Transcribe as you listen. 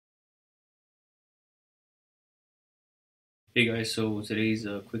Hey guys, so today's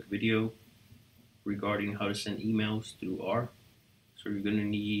a quick video regarding how to send emails through R. So you're going to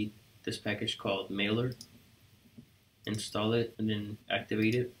need this package called Mailer, install it, and then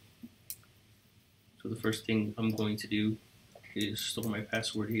activate it. So the first thing I'm going to do is store my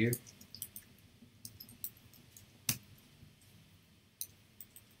password here.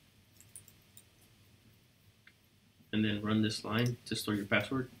 And then run this line to store your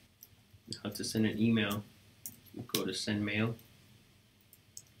password. Now to send an email, you go to send mail.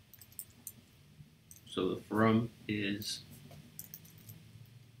 So the from is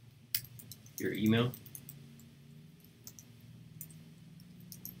your email.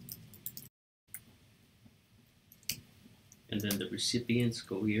 And then the recipients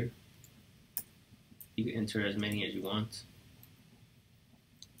go here. You can enter as many as you want.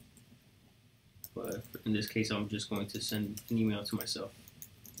 But in this case, I'm just going to send an email to myself.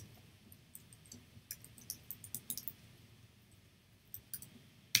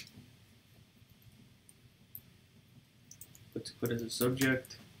 But to put as a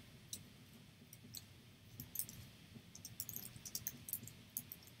subject,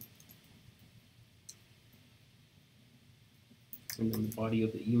 and then the body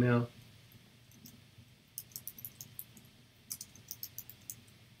of the email,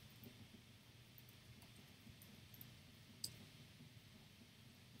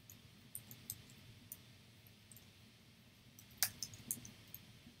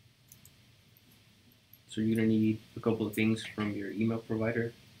 so you're going to need a couple of things from your email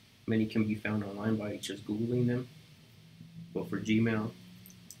provider. Many can be found online by just Googling them. But for Gmail,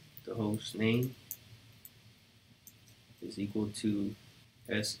 the host name is equal to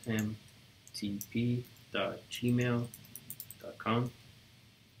smtp.gmail.com.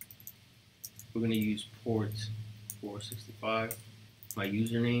 We're going to use port 465. My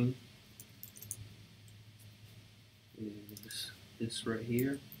username is this right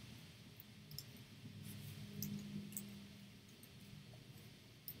here.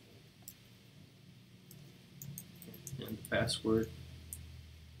 And the password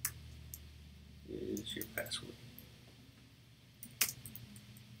is your password.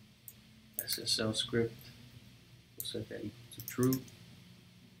 SSL script, we'll set that equal to true.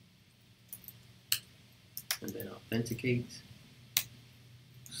 And then authenticate,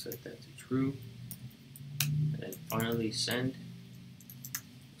 set that to true. And then finally send,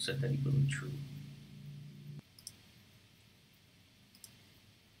 set that equal to true.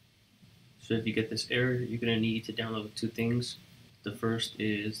 So if you get this error, you're going to need to download two things. The first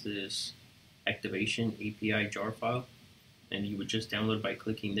is this activation API jar file, and you would just download by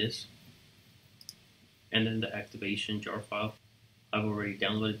clicking this. And then the activation jar file. I've already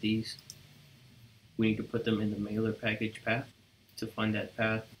downloaded these. We need to put them in the mailer package path. To find that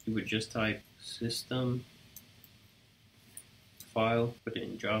path, you would just type system file, put it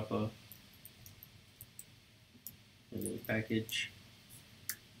in Java, and then package.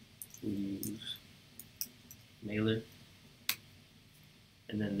 We use mailer,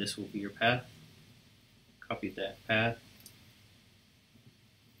 and then this will be your path. Copy that path,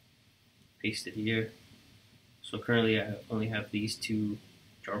 paste it here. So currently I only have these two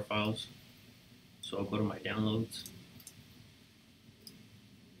jar files, so I'll go to my downloads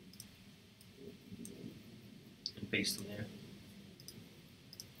and paste them there.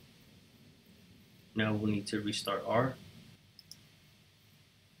 Now we'll need to restart R.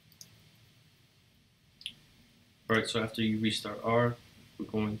 Alright, so after you restart R, we're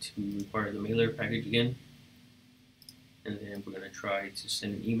going to require the mailer package again, and then we're going to try to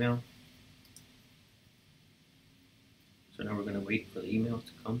send an email. So now we're going to wait for the email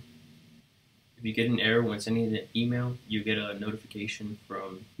to come. If you get an error when sending the email, you get a notification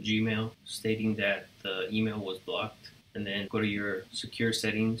from Gmail stating that the email was blocked, and then go to your secure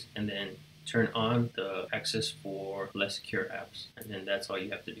settings and then turn on the access for less secure apps, and then that's all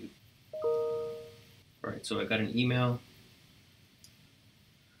you have to do. Alright, so I got an email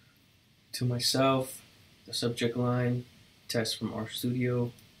to myself, the subject line, test from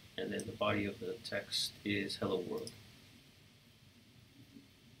RStudio, and then the body of the text is hello world.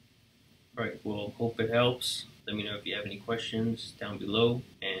 Alright, well, hope it helps. Let me know if you have any questions down below,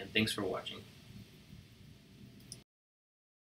 and thanks for watching.